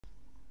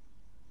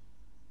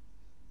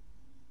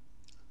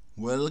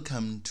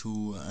Welcome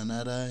to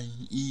another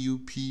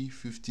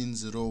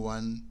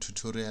EUP1501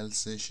 tutorial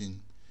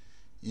session.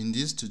 In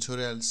this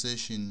tutorial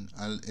session,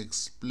 I'll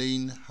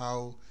explain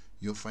how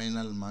your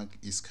final mark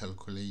is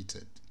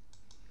calculated.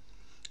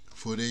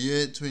 For the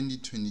year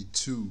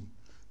 2022,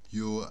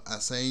 your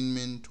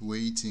assignment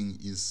weighting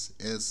is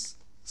as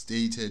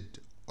stated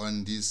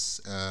on this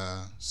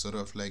sort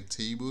of like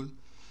table.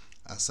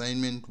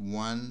 Assignment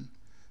 1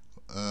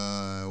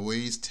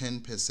 weighs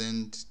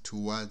 10%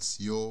 towards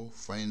your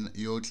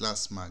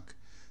class mark.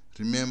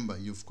 Remember,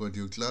 you've got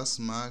your class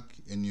mark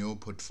and your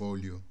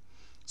portfolio.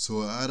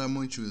 So other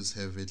modules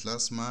have a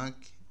class mark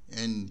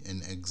and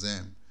an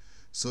exam.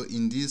 So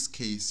in this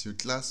case, your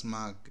class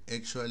mark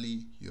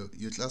actually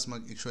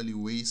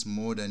weighs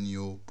more than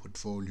your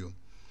portfolio.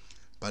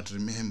 But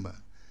remember,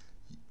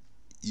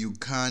 you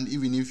can't,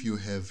 even if you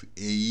have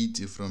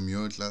 80 from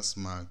your class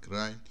mark,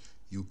 right?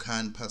 You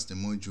can't pass the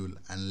module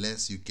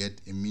unless you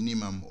get a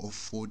minimum of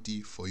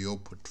 40 for your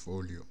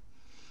portfolio.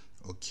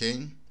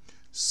 Okay,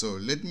 so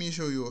let me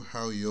show you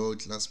how your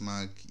class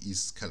mark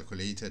is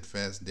calculated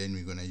first. Then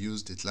we're gonna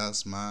use the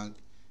class mark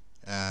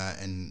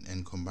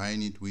and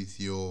combine it with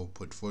your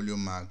portfolio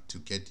mark to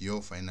get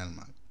your final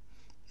mark.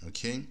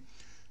 Okay,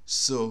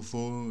 so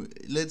for,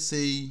 let's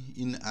say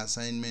in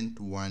assignment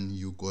 1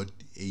 you got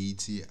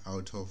 80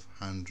 out of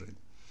 100.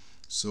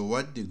 So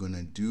what they're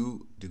gonna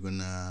do, they're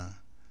gonna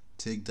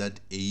take that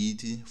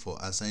 80 for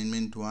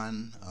assignment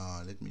 1.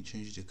 Let me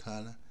change the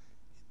color.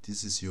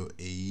 This is your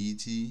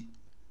 80,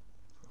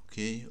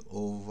 okay,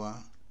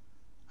 over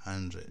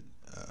 100.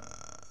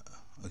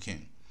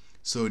 Okay,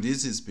 so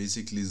this is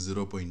basically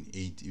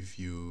 0.8 if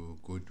you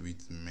good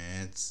with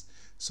maths.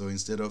 So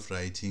instead of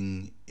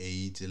writing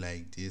 80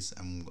 like this,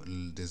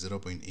 the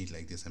 0.8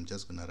 like this, I'm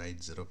just gonna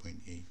write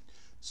 0.8.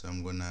 So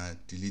I'm gonna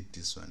delete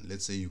this one.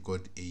 Let's say you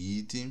got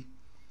 80.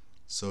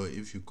 So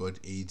if you got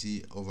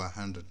 80 over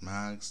 100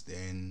 marks,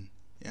 then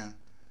yeah,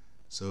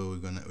 so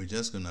we're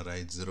just gonna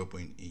write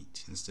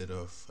 0.8 instead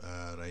of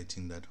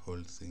writing that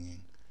whole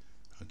thing.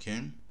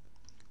 Okay,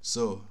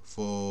 so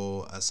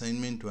for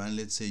assignment 1,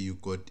 let's say you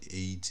got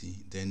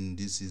 80, then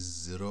this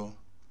is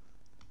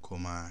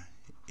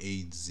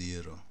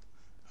 0.80.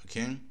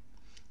 Okay,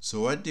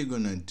 so what they're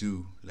gonna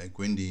do, like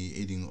when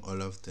they're adding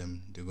all of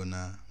them, they're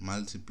gonna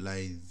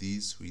multiply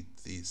this with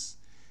this,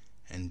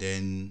 and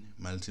then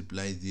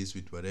multiply this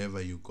with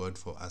whatever you got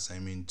for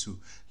assignment 2.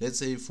 Let's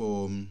say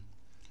for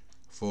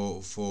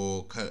the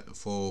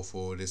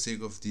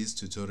sake of this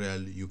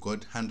tutorial, you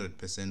got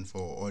 100% for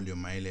all your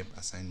MyLab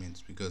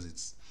assignments, because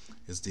it's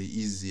the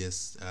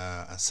easiest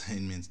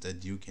assignments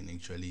that you can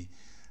actually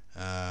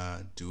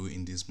do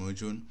in this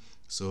module.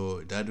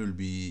 So that will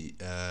be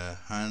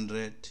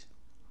 100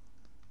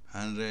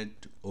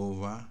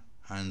 over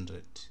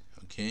 100.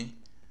 Okay,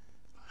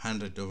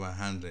 100 over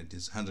 100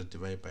 is 100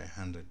 divided by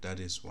 100,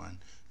 that is 1.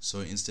 So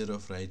instead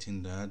of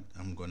writing that,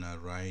 I'm gonna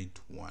write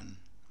 1.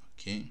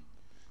 Okay,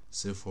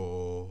 so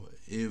for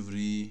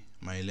every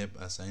MyLab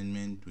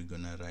assignment, we're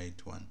gonna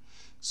write 1.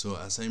 So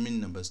assignment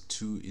number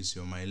 2 is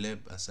your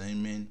MyLab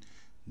assignment,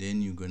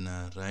 then you're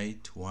gonna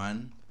write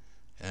 1.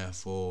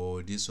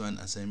 For this one,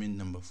 assignment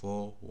number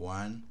 4,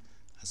 1.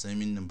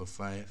 Assignment number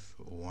 5,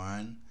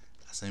 1.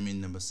 Assignment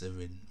number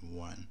 7,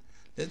 1.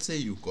 Let's say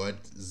you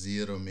got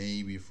 0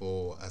 maybe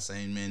for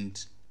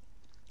assignment,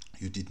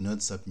 you did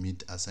not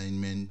submit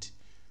assignment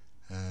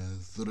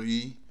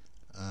 3,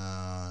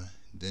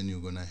 then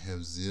you're gonna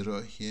have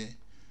 0 here.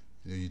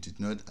 You did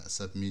not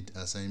submit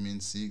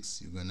assignment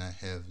 6, you're gonna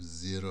have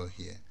 0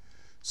 here.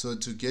 So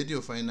to get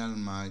your final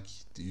mark,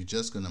 you're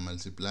just gonna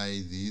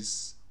multiply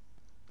this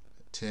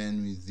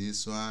 10 with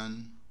this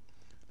one,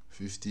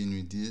 15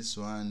 with this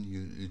one.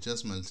 You're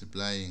just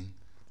multiplying.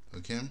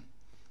 Okay,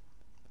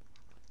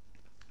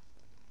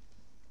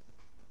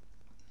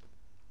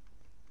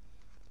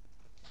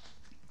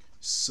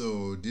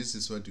 so this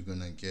is what you're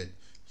gonna get.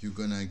 You're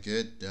gonna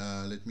get,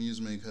 let me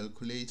use my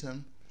calculator.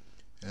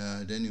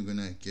 Then you're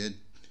gonna get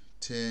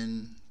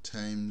 10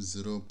 times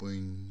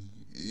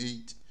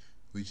 0.8,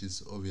 which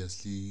is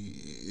obviously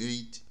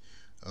 8.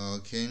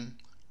 Okay,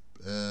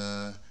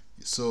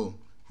 so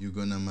you're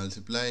gonna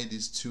multiply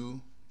these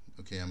two.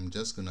 Okay, I'm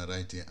just gonna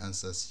write the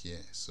answers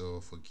here,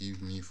 so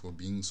forgive me for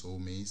being so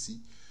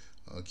messy.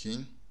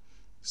 Okay,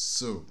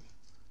 so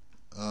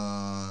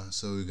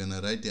we're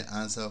gonna write the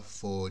answer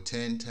for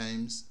 10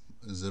 times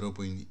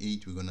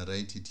 0.8. We're gonna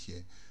write it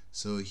here.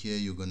 So here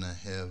you're gonna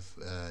have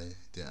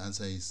the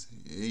answer is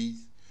 8.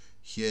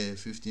 Here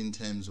 15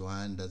 times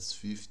 1, that's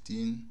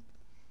 15.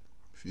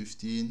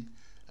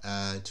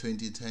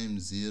 20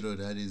 times 0,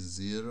 that is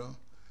 0.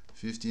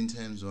 15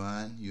 times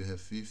 1, you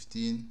have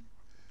 15.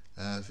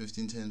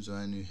 15 times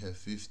 1, you have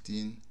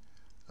 15.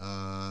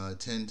 10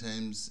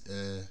 times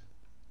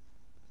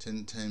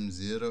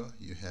 0,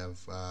 you have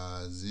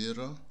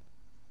 0.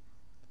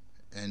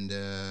 And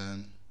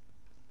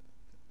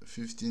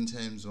 15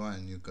 times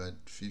 1, you got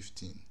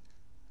 15.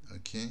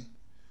 Okay,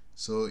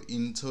 so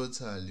in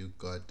total you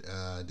got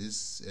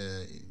this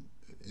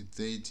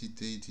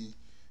 30,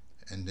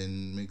 and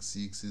then make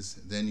 6's,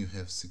 then you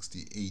have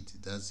 68.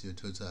 That's your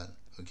total.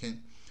 Okay,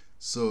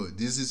 So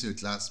this is your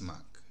class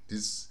mark.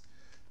 This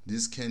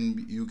can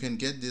be, you can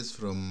get this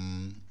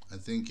from, I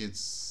think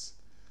it's,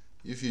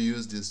 if you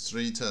use the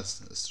Stratus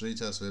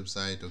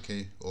website,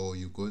 okay, or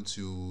you go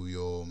to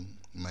your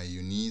my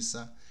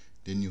UNISA,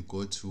 then you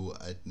go to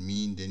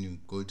admin, then you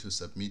go to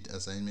submit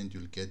assignment,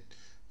 you'll get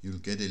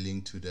a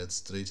link to that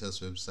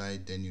Stratus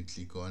website, then you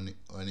click on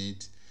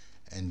it,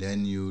 and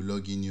then you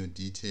log in your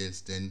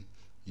details, then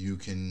you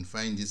can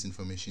find this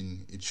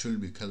information. It should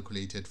be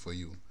calculated for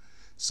you.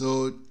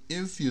 So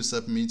if you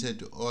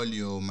submitted all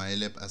your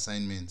MyLab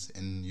assignments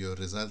and your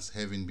results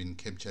haven't been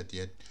captured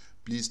yet,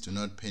 please do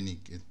not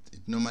panic. It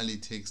normally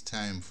takes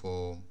time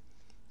for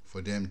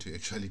them to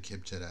actually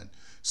capture that.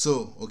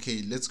 So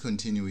okay, let's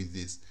continue with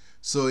this.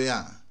 So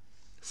yeah,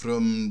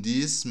 from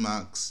these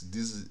marks,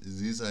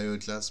 these are your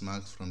class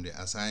marks. From the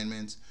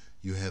assignments,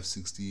 you have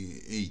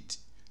 68.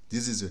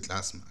 This is your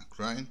class mark,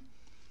 right?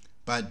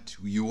 But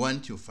you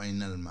want your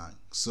final mark.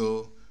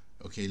 So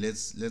okay,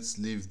 let's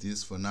leave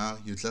this for now.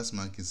 Your class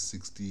mark is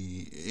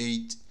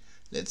 68.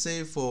 Let's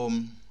say for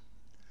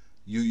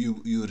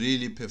you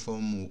really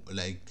perform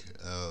like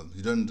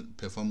you don't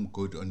perform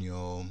good on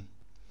your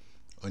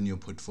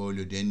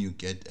portfolio, then you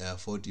get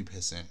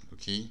 40%.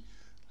 Okay,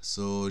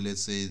 so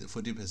let's say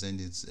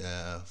 40% is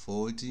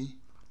 40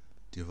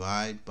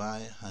 divided by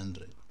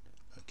 100.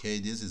 Okay,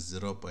 this is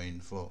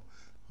 0.4.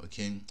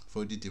 okay,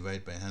 40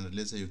 divided by 100.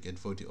 Let's say you get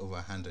 40 over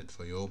 100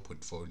 for your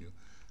portfolio.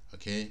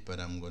 Okay, but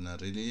I'm gonna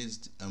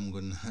erase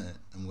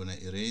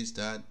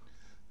that.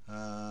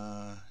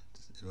 I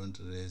don't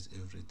erase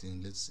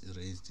everything. Let's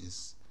erase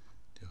this,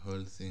 the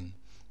whole thing.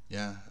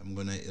 Yeah, I'm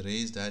gonna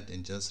erase that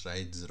and just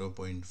write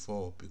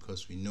 0.4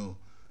 because we know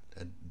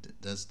that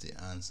that's the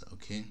answer.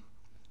 Okay,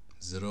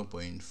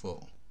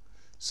 0.4.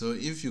 So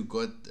if you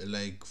got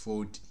like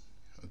 40,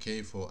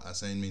 okay, for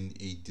assignment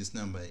 8, this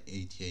number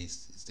 8 here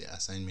is the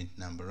assignment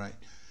number, right?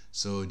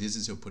 So this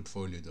is your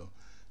portfolio though.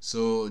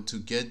 So to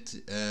get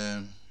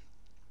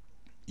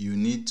you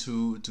need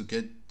to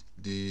get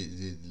the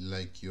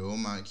like your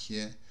mark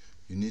here,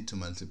 you need to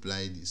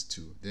multiply these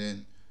two.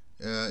 Then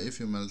if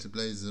you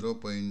multiply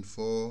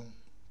 0.4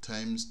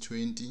 times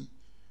 20,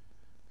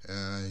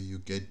 you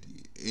get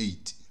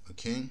 8.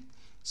 Okay,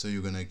 so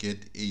you're gonna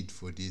get 8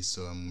 for this.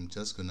 So I'm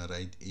just gonna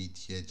write 8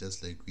 here,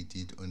 just like we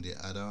did on the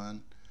other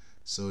one.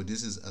 So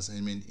this is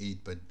assignment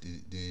 8, but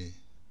the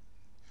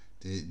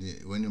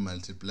when you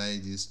multiply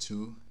these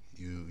two,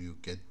 you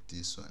get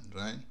this one,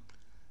 right?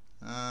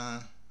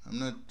 I'm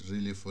not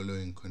really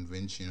following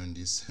convention on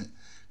these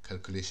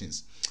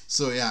calculations.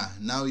 So yeah,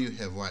 now you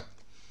have what?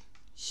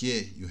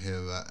 Here you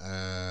have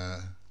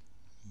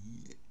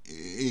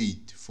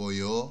 8 for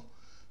your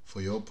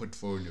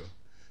portfolio.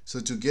 So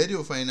to get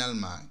your final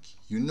mark,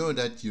 you know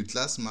that your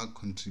class mark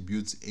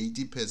contributes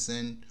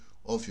 80%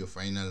 of your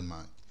final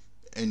mark,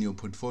 and your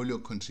portfolio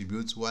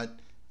contributes what?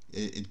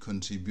 It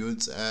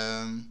contributes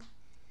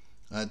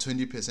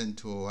 20%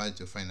 toward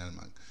your final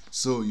mark.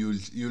 So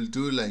you'll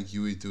do like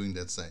you were doing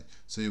that side.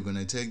 So you're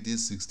gonna take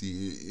this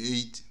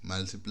 68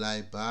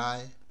 multiply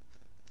by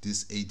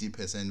this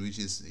 80%, which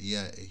is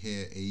here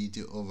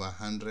 80 over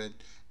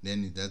 100.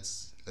 Then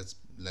that's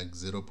like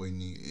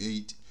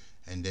 0.8,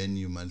 and then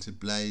you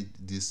multiply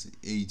this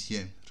 8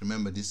 here.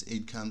 Remember, this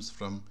 8 comes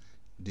from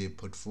the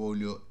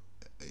portfolio,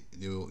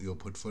 your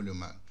portfolio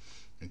mark.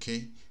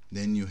 Okay,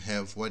 then you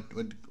have what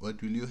will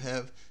you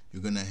have?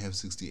 You're gonna have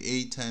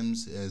 68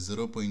 times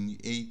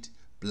 0.8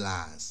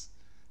 plus,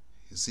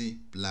 you see,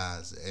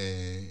 plus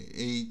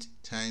 8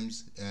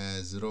 times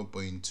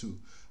 0.2.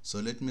 So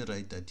let me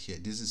write that here.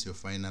 This is your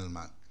final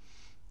mark.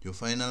 Your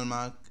final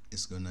mark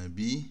is gonna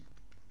be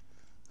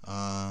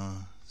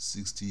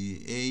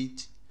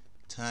 68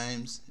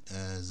 times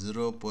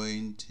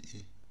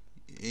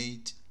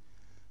 0.8,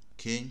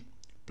 okay,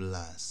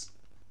 plus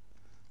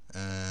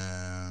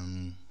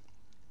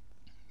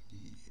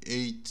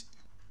 8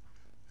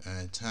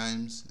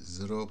 times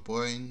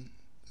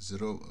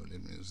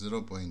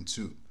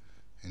 0.2,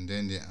 and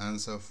then the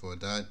answer for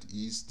that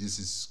is, this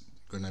is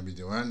gonna be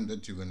the one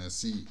that you're gonna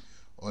see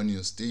on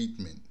your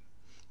statement.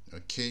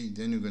 Okay,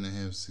 then you're gonna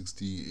have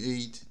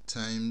 68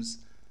 times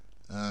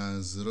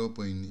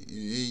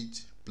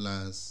 0.8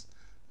 plus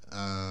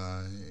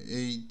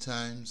 8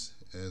 times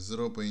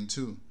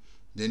 0.2.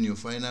 Then your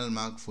final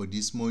mark for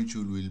this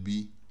module will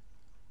be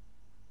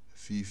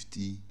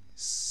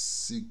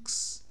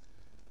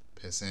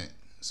 56%.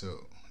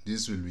 So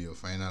this will be your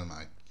final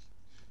mark.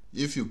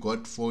 If you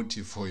got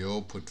 40 for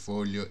your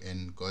portfolio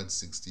and got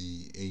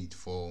 68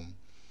 for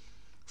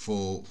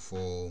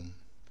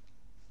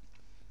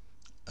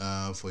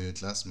your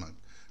class mark.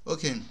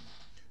 Okay,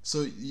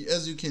 so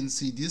as you can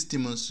see, this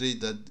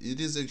demonstrates that it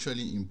is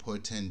actually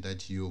important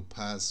that you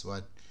pass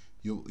what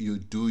you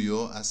do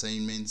your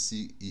assignment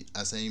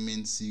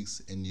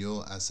 6 and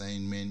your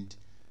assignment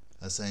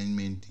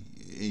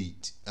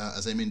 8,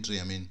 assignment 3,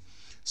 I mean,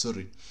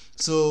 sorry.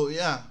 So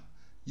yeah,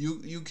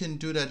 you can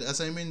do that.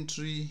 Assignment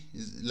 3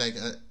 is like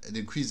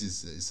the quiz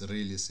is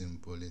really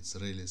simple. It's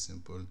really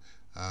simple.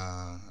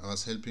 I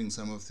was helping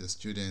some of the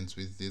students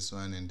with this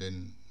one, and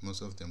then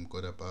most of them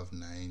got above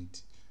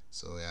 90.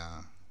 So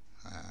yeah,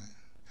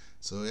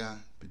 So yeah,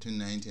 between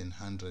 90 and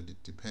 100,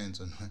 it depends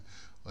on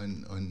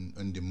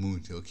on the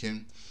mood.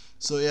 Okay,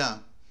 so yeah,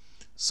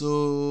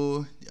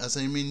 so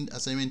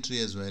assignment 3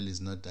 as well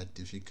is not that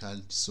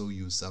difficult, so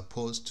you're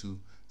supposed to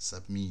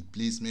submit.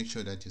 Please make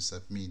sure that you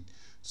submit.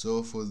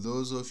 So for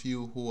those of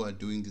you who are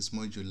doing this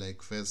module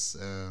like first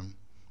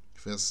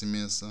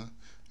semester,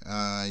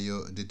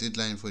 the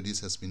deadline for this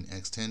has been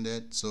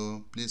extended,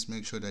 so please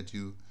make sure that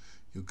you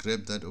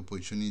grab that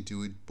opportunity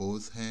with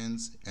both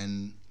hands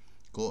and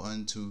go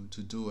on to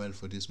do well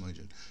for this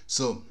module.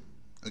 So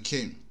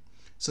okay,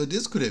 so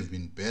this could have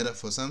been better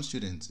for some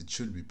students. It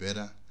should be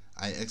better.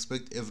 I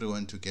expect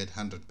everyone to get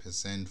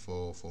 100%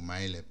 for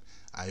MyLab.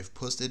 I've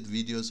posted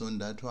videos on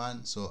that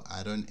one, so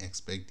I don't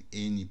expect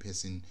any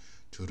person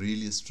to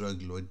really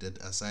struggle with that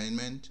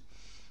assignment.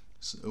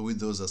 So with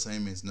those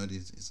assignments,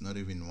 it's not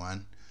even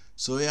one.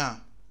 So yeah,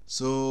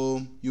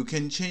 so you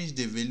can change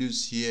the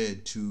values here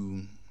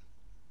to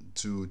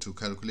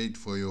calculate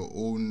for your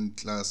own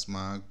class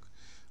mark.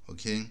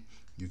 Okay,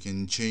 you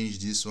can change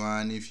this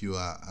one if you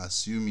are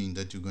assuming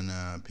that you're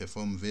gonna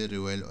perform very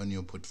well on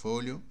your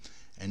portfolio,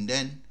 and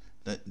then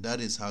that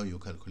is how you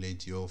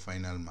calculate your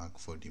final mark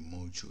for the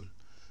module.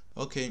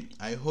 Okay,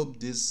 I hope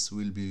this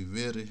will be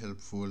very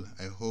helpful.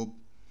 I hope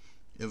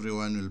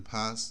everyone will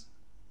pass.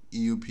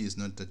 EUP is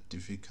not that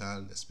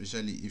difficult,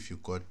 especially if you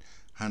got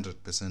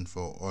 100%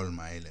 for all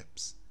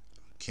MyLabs.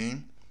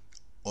 Okay,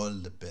 all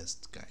the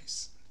best,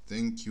 guys.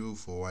 Thank you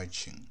for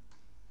watching.